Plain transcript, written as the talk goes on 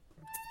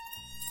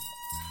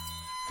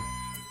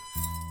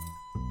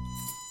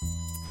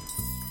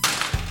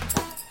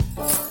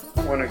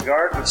when a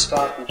guard would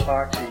stop and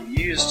talk to you,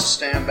 you used to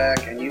stand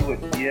back and you would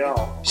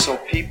yell so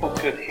people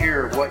could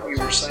hear what you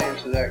were saying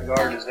to that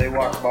guard as they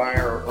walked by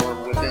or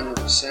within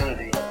the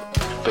vicinity.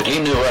 But he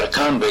knew what a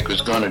convict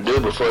was going to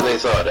do before they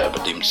thought of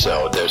it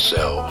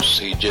themselves.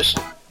 He'd just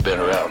been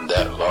around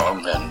that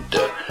long,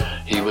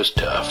 and he was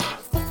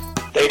tough.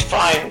 They'd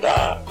find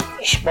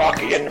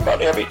Sparky in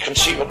about every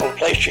conceivable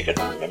place you could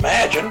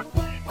imagine,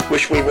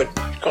 which we would,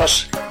 of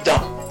course,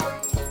 dump.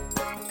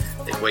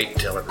 They'd wait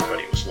until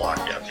everybody was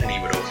locked up, and he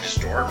would open his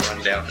door and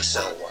run down to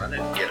cell 1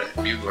 and get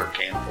a bugler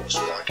can full of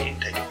Sparky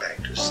and take it back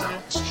to his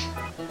cells.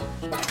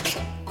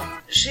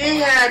 She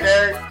had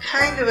a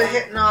kind of a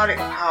hypnotic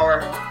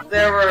power.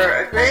 There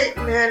were a great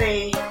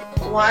many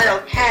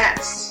wild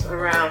cats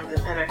around the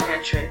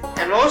penitentiary,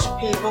 and most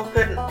people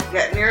couldn't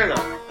get near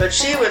them. But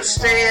she would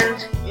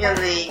stand in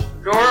the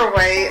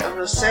doorway of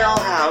the cell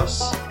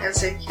house and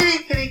say,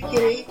 "Kitty, kitty,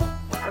 kitty,"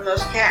 and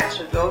those cats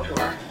would go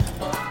to her.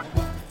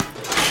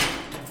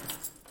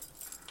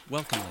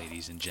 Welcome,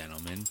 ladies and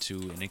gentlemen,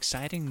 to an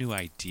exciting new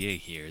idea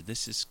here.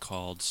 This is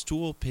called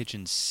Stool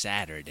Pigeon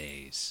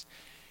Saturdays.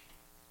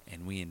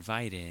 And we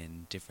invite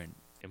in different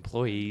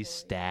employees,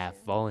 staff,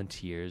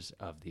 volunteers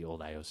of the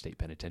Old Idaho State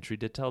Penitentiary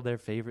to tell their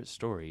favorite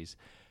stories.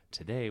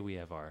 Today we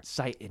have our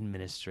site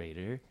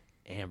administrator,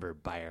 Amber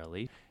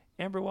Byerly.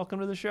 Amber, welcome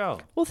to the show.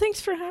 Well,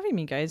 thanks for having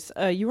me, guys.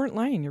 You weren't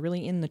lying. You're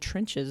really in the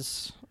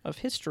trenches of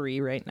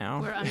history right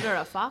now. We're under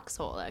a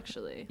foxhole,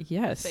 actually.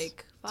 Yes.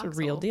 Fake foxhole. It's a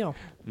real deal.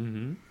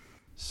 Mm-hmm.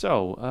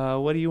 So,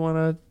 what do you want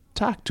to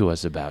talk to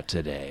us about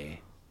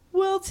today?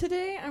 Well,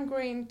 today I'm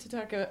going to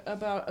talk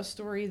about a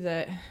story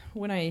that,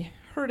 when I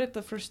heard it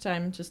the first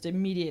time, just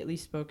immediately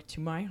spoke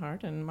to my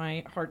heart and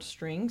my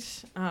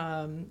heartstrings.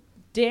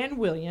 Dan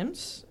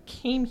Williams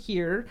came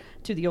here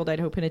to the Old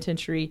Idaho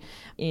Penitentiary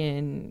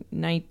in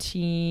I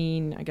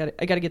got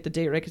to get the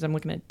date right because I'm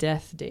looking at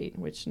death date,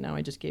 which now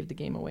I just gave the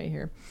game away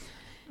here.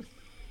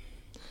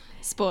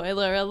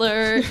 Spoiler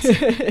alert.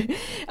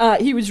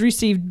 He was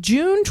received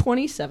June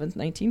 27th,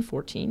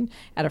 1914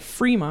 out of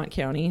Fremont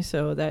County.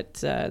 So that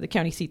the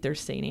county seat there is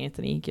St.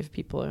 Anthony. Give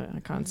people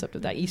a concept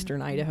of that,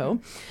 eastern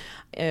Idaho.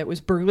 It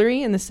was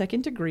burglary in the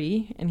second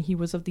degree, and he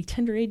was of the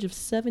tender age of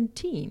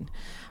 17.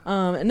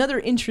 Another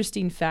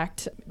interesting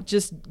fact,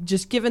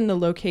 just given the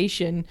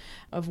location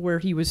of where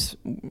he was,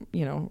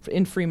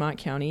 in Fremont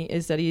County,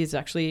 is that he is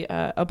actually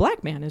a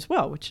black man as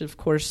well, which, of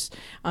course,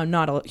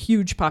 not a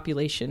huge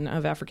population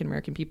of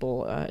African-American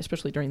people,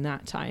 especially during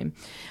that time.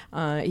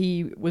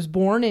 He was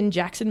born in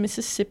Jackson,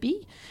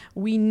 Mississippi.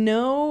 We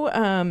know,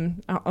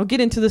 I'll get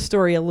into the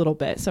story a little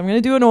bit, so I'm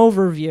going to do an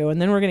overview, and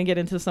then we're going to get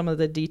into some of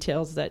the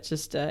details that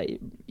just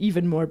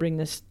even more bring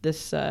this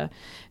to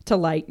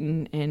light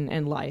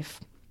and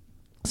life.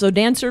 So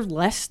Dan served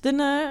less than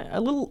a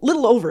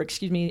little over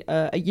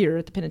a year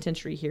at the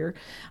penitentiary here.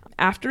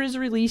 After his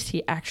release,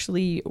 he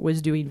actually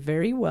was doing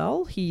very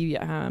well. He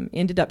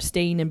ended up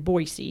staying in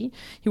Boise.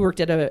 He worked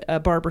at a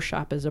barber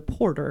shop as a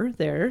porter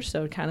there,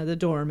 so kind of the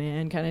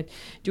doorman, kind of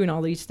doing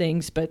all these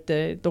things. But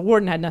the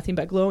warden had nothing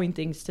but glowing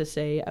things to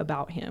say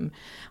about him.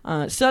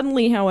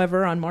 Suddenly,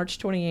 however, on March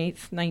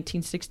 28th,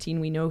 1916,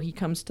 we know he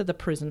comes to the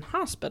prison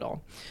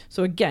hospital.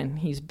 So again,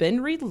 he's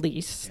been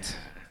released. Yeah.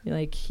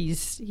 Like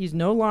he's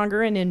no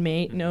longer an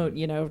inmate,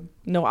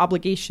 no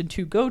obligation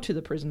to go to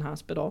the prison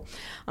hospital.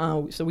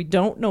 So we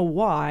don't know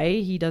why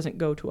he doesn't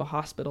go to a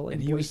hospital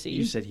in Boise.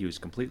 You said he was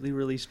completely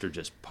released or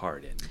just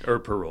pardoned or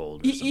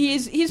paroled?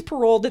 He's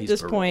paroled at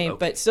this point, okay.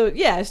 But so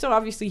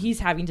obviously he's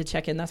having to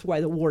check in. That's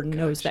why the warden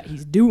knows that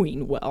he's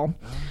doing well.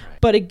 Right.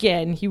 But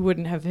again, he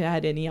wouldn't have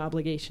had any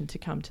obligation to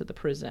come to the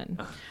prison.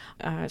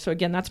 So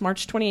again, that's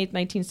March 28th,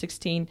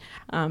 1916.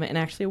 And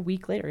actually a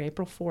week later,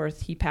 April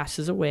 4th, he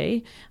passes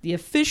away. The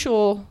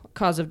official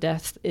cause of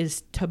death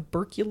is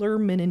tubercular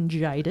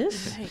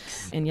meningitis.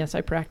 Yikes. And yes,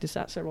 I practiced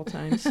that several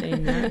times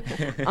saying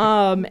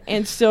that.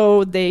 And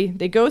so they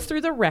go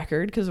through the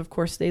record because, of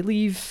course, they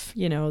leave,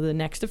 the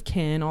next of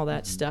kin, all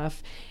that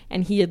stuff.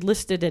 And he had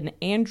listed an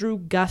Andrew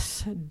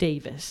Gus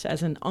Davis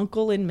as an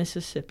uncle in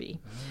Mississippi.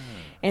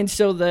 And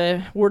so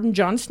the warden,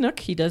 John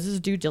Snook, he does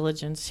his due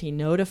diligence. He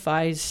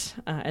notifies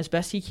as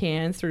best he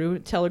can through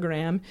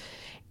telegram,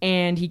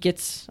 and he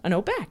gets a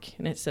note back.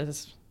 And it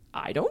says,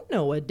 I don't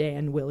know a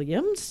Dan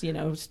Williams,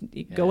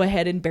 go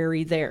ahead and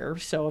bury there.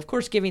 So, of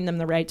course, giving them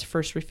the right to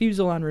first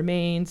refusal on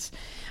remains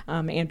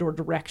and or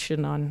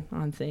direction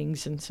on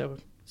things. And so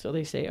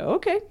they say,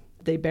 okay.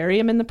 They bury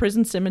him in the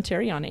prison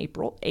cemetery on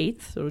April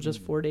 8th, so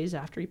just 4 days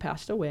after he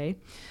passed away.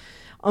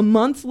 A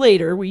month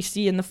later, we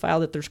see in the file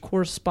that there's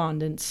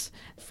correspondence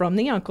from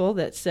the uncle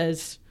that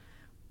says,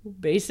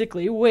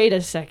 basically, wait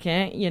a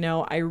second,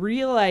 I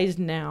realize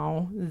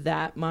now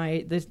that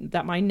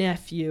my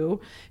nephew,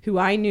 who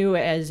I knew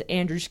as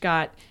Andrew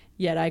Scott,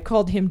 yet I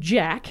called him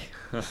Jack.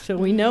 So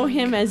we know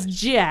him as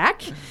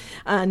Jack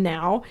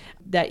now,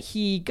 that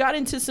he got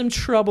into some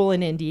trouble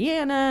in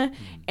Indiana,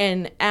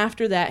 and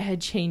after that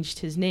had changed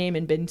his name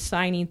and been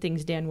signing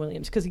things Dan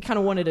Williams because he kind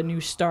of wanted a new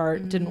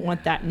start, didn't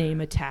want that name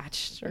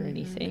attached or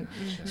anything.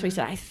 So he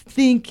said, I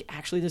think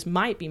actually this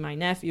might be my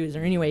nephew. Is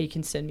there any way you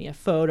can send me a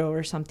photo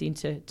or something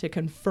to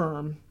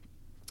confirm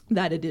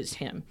that it is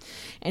him?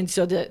 And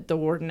so the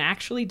warden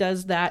actually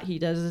does that.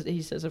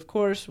 He says, of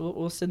course,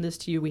 we'll send this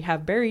to you. We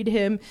have buried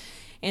him.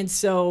 And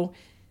so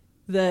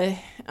the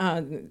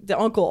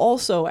uncle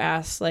also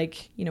asks,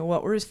 like,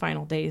 what were his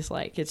final days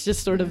like? It's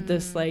just sort of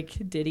this, like,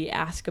 did he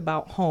ask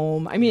about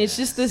home? I mean, it's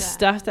just this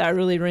stuff that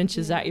really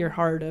wrenches at your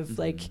heart of,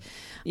 like,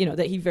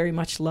 that he very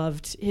much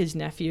loved his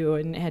nephew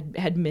and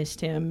had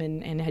missed him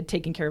and had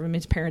taken care of him.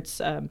 His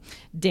parents,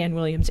 Dan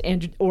Williams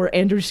or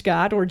Andrew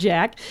Scott or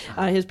Jack,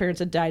 his parents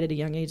had died at a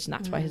young age, and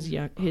that's why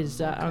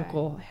his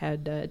uncle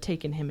had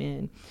taken him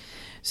in.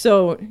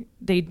 So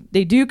they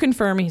do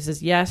confirm. He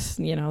says, yes,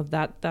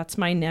 that's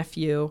my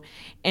nephew.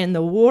 And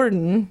the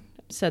warden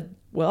said,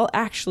 well,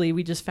 actually,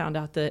 we just found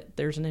out that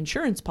there's an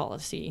insurance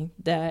policy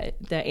that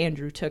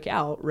Andrew took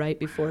out right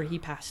before he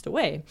passed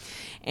away.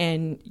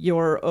 And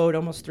you're owed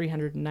almost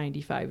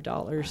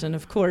 $395. And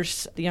of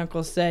course, the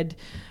uncle said,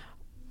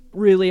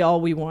 really all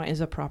we want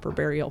is a proper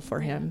burial for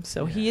him.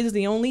 So he is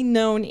the only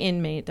known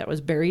inmate that was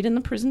buried in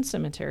the prison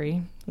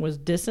cemetery, was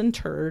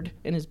disinterred,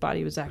 and his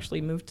body was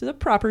actually moved to the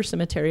proper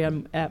cemetery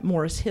at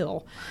Morris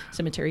Hill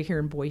Cemetery here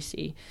in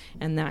Boise.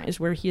 And that is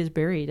where he is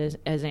buried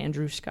as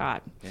Andrew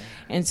Scott. Yeah.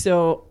 And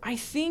so I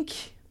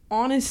think,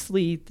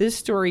 honestly, this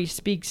story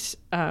speaks,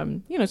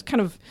 it's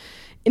kind of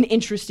an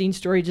interesting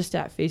story just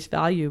at face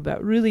value,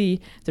 but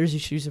really there's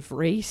issues of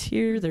race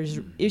here. There's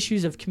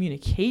issues of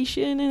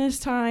communication in his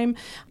time,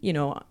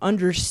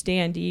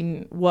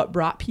 understanding what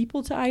brought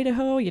people to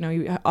Idaho.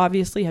 He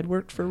obviously had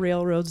worked for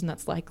railroads, and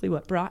that's likely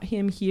what brought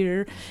him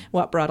here,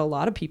 what brought a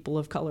lot of people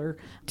of color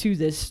to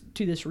this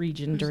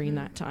region during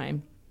that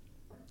time.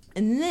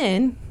 And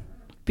then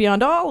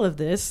beyond all of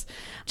this,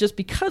 just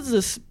because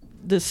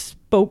this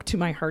spoke to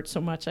my heart so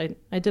much, I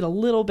did a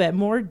little bit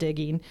more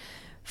digging,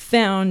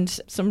 found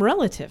some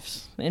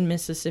relatives in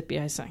Mississippi.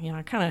 I said,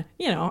 I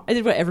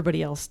did what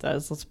everybody else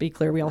does. Let's be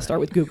clear. We all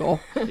start with Google.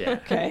 Yeah.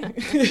 Okay.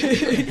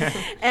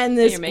 And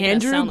this You're making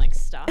Andrew us sound like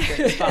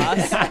stalkers,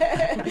 boss.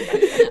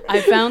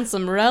 I found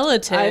some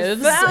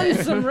relatives.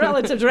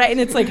 Right? And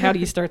it's like, how do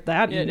you start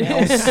that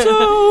email?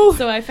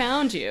 So I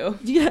found you.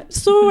 Yeah.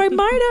 So I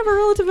might have a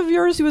relative of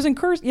yours who was in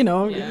course, but it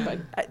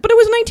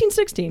was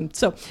 1916.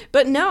 So,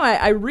 but no,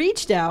 I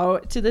reached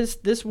out to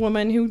this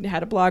woman who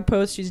had a blog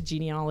post. She's a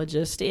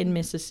genealogist in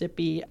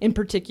Mississippi, in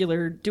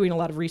particular, doing a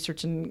lot of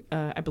research in,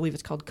 I believe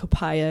it's called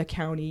Copiah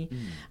County.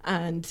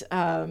 And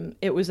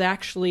it was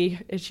actually,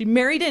 she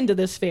married into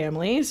this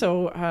family.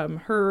 So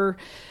her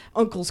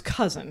uncle's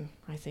cousin,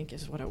 I think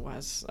is what it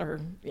was. Or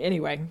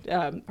anyway,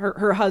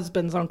 her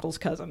husband's uncle's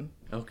cousin.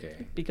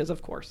 Okay. Because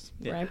of course,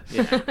 right?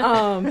 Yeah.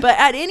 But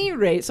at any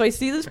rate, so I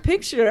see this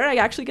picture. I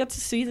actually got to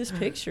see this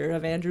picture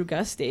of Andrew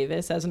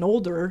Gustavus as an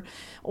older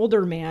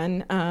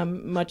man,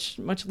 much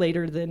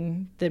later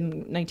than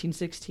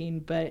 1916.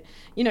 But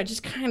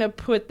just kind of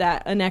put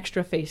an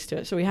extra face to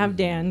it. So we have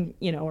Dan,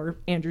 or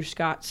Andrew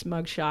Scott's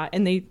mugshot,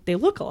 and they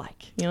look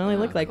alike. They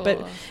look like.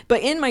 Cool.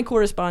 But in my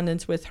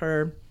correspondence with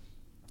her,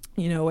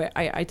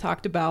 I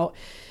talked about,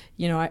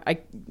 I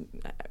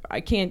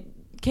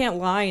can't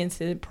lie and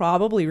say that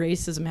probably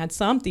racism had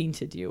something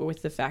to do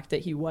with the fact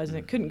that he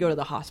couldn't go to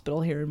the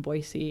hospital here in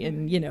Boise,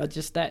 and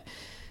just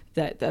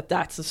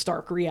that's a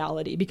stark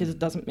reality, because it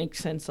doesn't make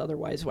sense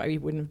otherwise why he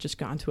wouldn't have just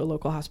gone to a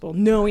local hospital,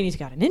 knowing he's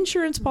got an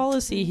insurance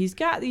policy, he's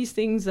got these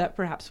things that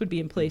perhaps would be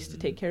in place to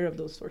take care of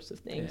those sorts of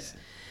things.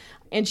 Yeah.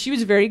 And she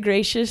was very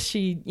gracious.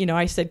 She,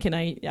 I said,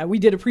 we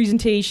did a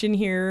presentation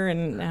here,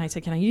 and I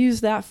said, can I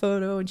use that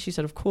photo? And she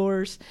said, of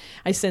course.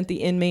 I sent the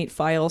inmate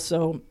file.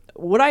 So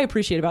what I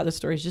appreciate about this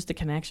story is just the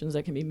connections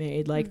that can be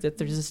made, like that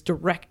there's this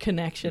direct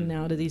connection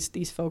now to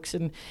these folks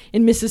in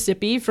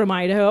Mississippi from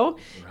Idaho.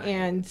 Right.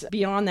 And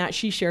beyond that,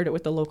 she shared it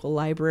with the local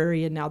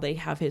library, and now they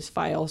have his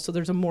file. So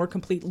there's a more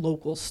complete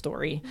local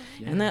story.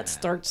 Yeah. And that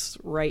starts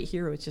right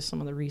here with just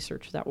some of the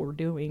research that we're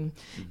doing.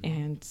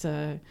 And,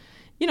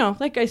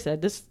 like I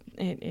said,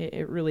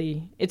 it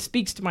really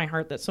speaks to my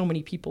heart that so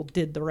many people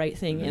did the right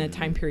thing in a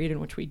time period in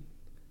which we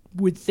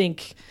would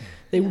think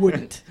they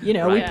wouldn't.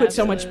 Right. We put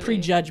so much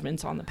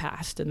prejudgments on the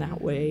past in that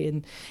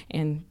way,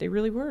 and they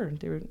really were.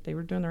 They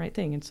were doing the right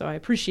thing, and so I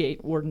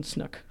appreciate Warden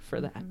Snook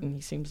for that. And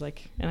he seems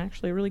like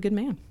actually a really good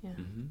man. Yeah.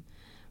 Mm-hmm.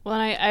 Well,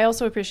 and I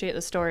also appreciate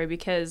the story,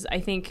 because I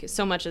think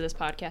so much of this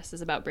podcast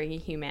is about bringing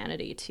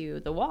humanity to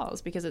the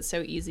walls, because it's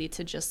so easy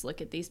to just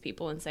look at these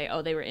people and say,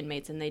 oh, they were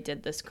inmates and they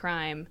did this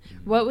crime.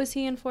 What was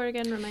he in for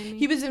again? Remind me.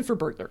 He was in for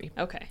burglary.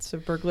 Okay. So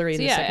burglary in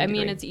the second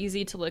degree. It's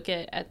easy to look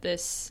at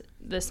this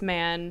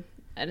man,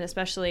 and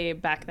especially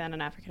back then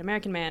an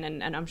African-American man,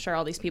 and I'm sure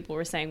all these people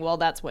were saying, well,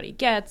 that's what he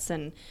gets,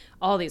 and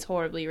all these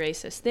horribly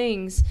racist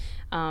things.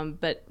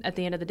 But at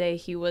the end of the day,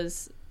 he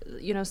was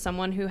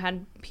someone who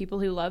had people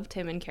who loved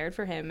him and cared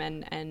for him,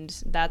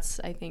 and that's,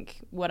 I think,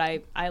 what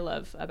I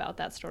love about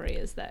that story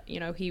is that, you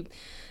know,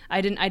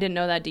 I didn't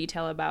know that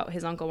detail about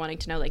his uncle wanting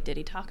to know, like, did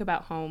he talk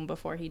about home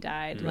before he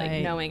died?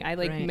 Like, knowing, I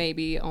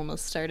maybe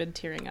almost started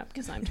tearing up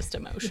because I'm just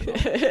emotional.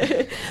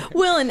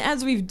 Well, and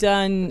as we've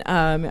done,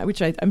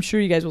 which I'm sure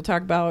you guys will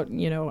talk about,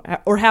 you know,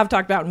 or have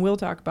talked about and will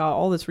talk about,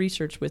 all this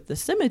research with the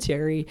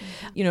cemetery,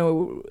 you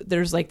know,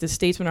 there's like the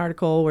Statesman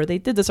article where they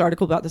did this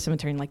article about the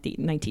cemetery in like the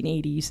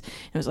 1980s.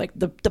 It was like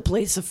the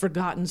place of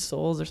forgotten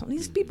souls or something.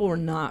 These people were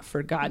not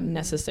forgotten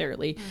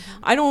necessarily.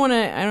 I don't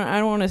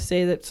want to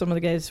say that some of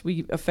the guys,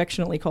 we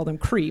affectionately call them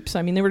creeps.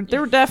 I mean, there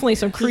were definitely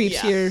some creeps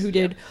here who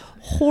did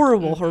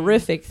horrible,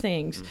 horrific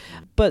things.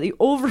 But the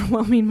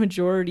overwhelming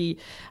majority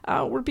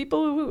were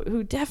people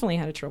who definitely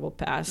had a troubled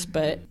past,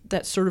 but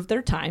that served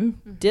their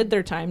time, did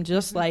their time,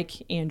 just like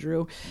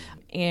Andrew,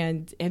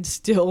 and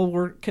still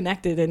were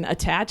connected and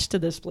attached to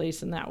this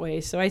place in that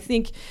way. So I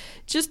think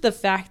just the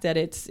fact that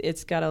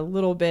it's got a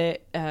little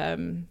bit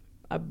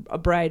a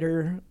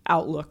brighter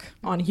outlook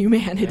on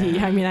humanity.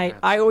 Yeah, I mean,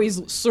 I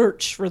always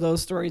search for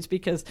those stories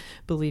because,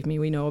 believe me,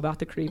 we know about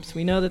the creeps.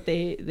 We know that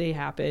they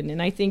happen.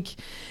 And I think,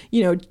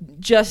 you know,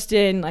 just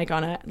in like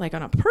on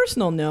a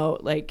personal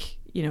note, like,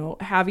 you know,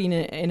 having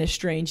an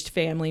estranged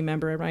family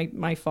member,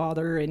 my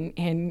father,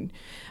 and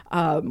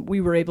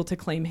we were able to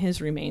claim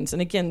his remains.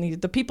 And again,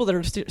 the people that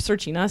are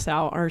searching us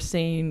out are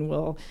saying,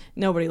 well,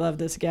 nobody loved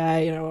this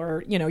guy, you know,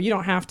 or, you know, you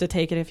don't have to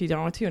take it if you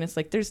don't want to. And it's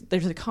like,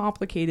 there's a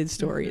complicated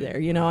story there,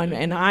 you know,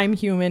 and I'm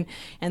human.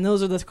 And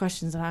those are the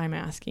questions that I'm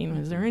asking.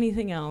 Is there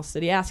anything else?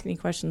 Did he ask any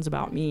questions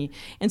about me?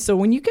 And so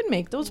when you can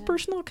make those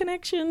personal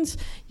connections,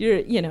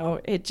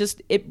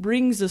 it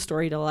brings the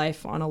story to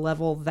life on a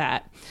level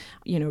that,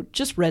 you know,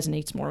 just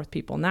resonates more with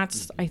people. And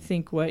that's, I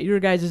think, what your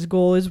guys'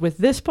 goal is with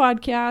this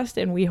podcast.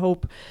 And we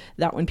hope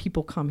that when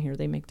people come here,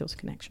 they make those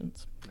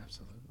connections.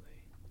 Absolutely.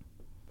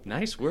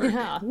 Nice work.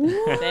 Yeah.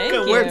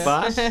 Good work,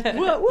 boss.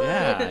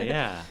 What?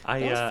 Yeah.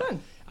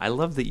 I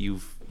love that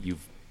you've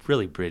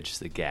really bridged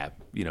the gap,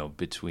 you know,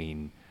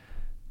 between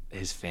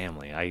his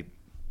family.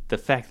 The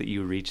fact that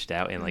you reached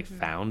out and like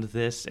found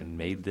this and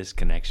made this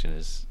connection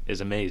is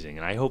amazing.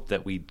 And I hope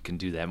that we can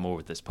do that more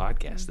with this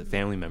podcast. The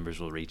family members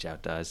will reach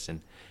out to us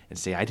and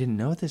say, I didn't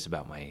know this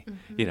about my,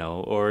 you know,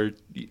 or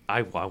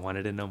I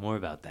wanted to know more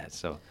about that.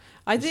 So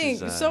I think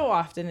so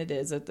often it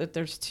is that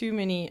there's too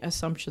many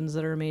assumptions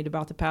that are made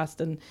about the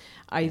past, and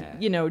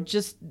you know,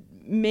 just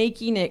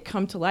making it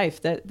come to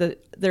life that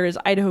there is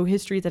Idaho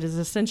history that is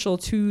essential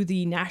to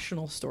the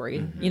national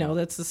story, you know,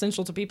 that's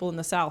essential to people in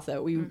the South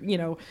that we, you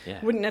know,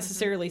 wouldn't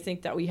necessarily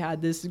think that we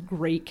had this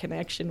great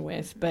connection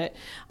with. But,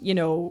 you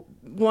know,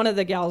 one of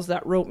the gals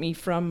that wrote me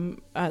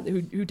from,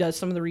 who does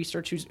some of the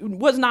research, who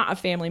was not a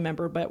family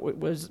member, but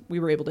we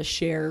were able to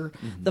share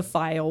the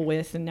file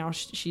with, and now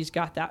she's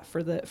got that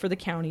for the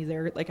county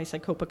there, like I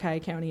said,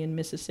 Copiacaia County in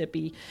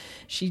Mississippi.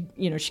 She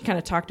kind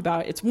of talked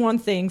about, it's one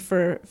thing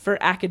for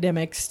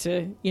academics to,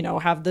 you know,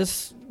 have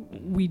this,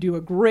 we do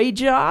a great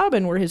job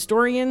and we're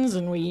historians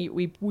and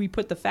we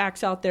put the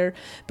facts out there,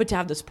 but to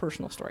have this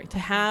personal story, to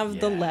have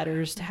the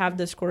letters, to have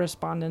this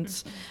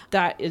correspondence,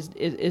 that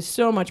is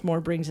so much more,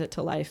 brings it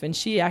to life. And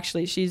she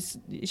actually,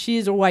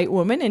 she's a white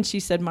woman, and she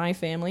said, my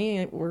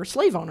family were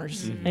slave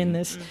owners in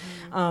this.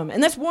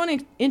 And that's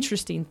one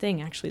interesting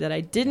thing actually that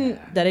I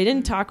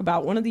didn't talk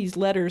about. One of these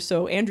letters,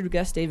 so Andrew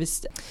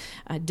Gustavus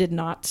did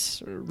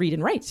not read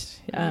and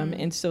write.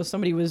 And so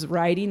somebody was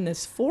writing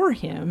this for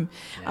him.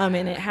 And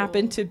it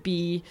happened to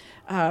be,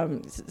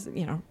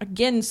 you know,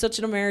 again, such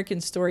an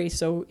American story.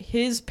 So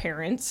his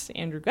parents,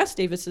 Andrew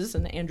Gustavus's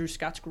and Andrew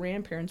Scott's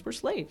grandparents, were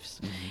slaves.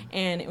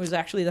 And it was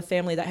actually the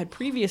family that had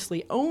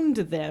previously owned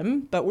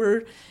them, but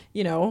were,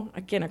 you know,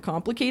 again, a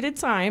complicated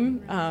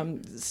time,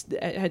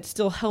 had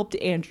still helped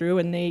Andrew.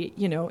 And they,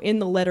 you know, in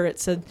the letter it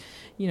said,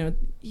 you know,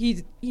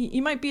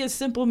 he might be a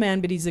simple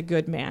man, but he's a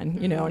good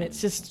man, you know. And it's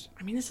just,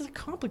 I mean, this is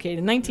complicated.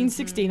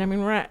 1916, I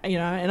mean, we're at, you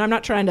know, and I'm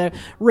not trying to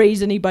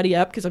raise anybody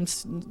up because I'm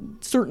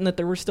certain that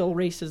there were still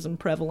racism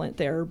prevalent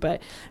there,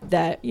 but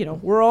that, you know,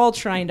 we're all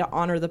trying to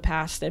honor the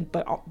past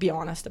but be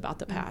honest about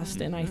the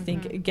past. And I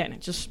think, again, it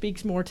just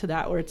speaks more to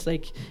that, where it's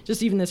like,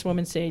 just even this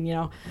woman saying, you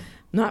know,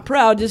 not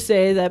proud to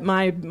say that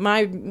my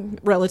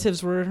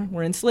relatives were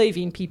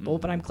enslaving people,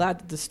 but I'm glad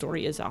that the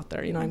story is out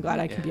there. You know, I'm glad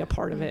I can be a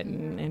part of it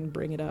and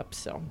bring it up.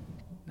 So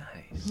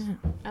nice. Yeah.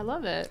 I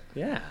love it.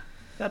 Yeah.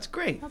 That's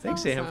great. That's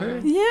Thanks, awesome. Amber.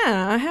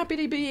 Yeah, I'm happy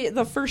to be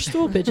the first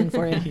stool pigeon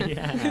for you.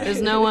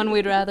 There's no one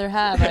we'd rather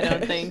have, I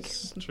don't think.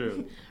 It's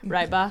true.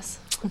 Right, boss?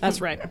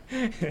 That's right.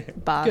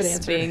 Boss Good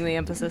answer. being the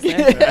emphasis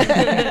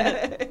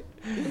there.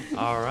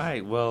 All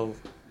right. Well,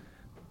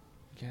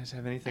 you guys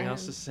have anything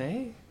else to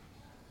say?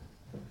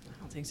 I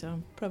don't think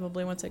so.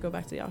 Probably once I go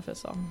back to the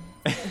office, I'll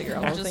figure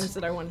out all the things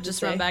that I wanted to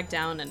say. Run back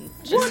down and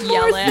just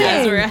yell it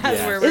as we're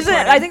recording. Isn't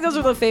it? I think those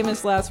are the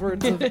famous last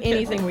words of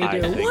anything we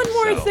do. One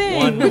more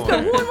thing. We've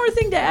got one more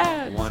thing to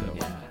add. All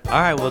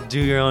right. Well, do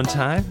your own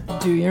time.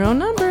 Do your own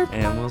number.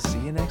 And we'll see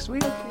you next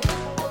week.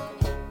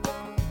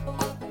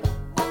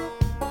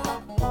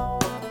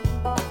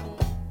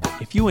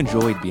 If If you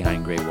enjoyed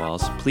Behind Gray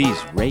Walls, please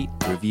rate,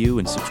 review,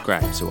 and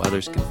subscribe so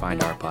others can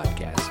find our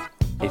podcast.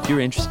 If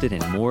you're interested in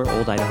more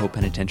Old Idaho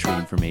Penitentiary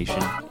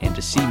information and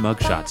to see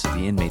mugshots of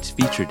the inmates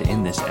featured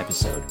in this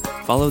episode,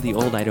 follow the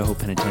Old Idaho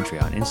Penitentiary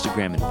on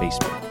Instagram and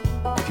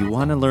Facebook. If you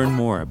want to learn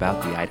more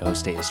about the Idaho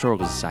State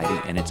Historical Society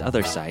and its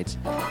other sites,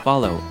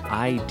 follow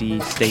ID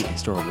State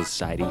Historical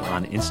Society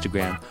on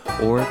Instagram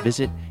or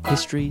visit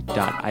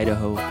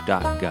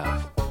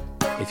history.idaho.gov.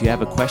 If you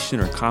have a question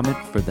or comment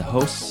for the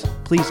hosts,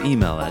 please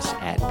email us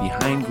at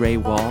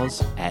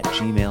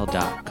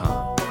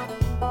behindgraywalls@gmail.com.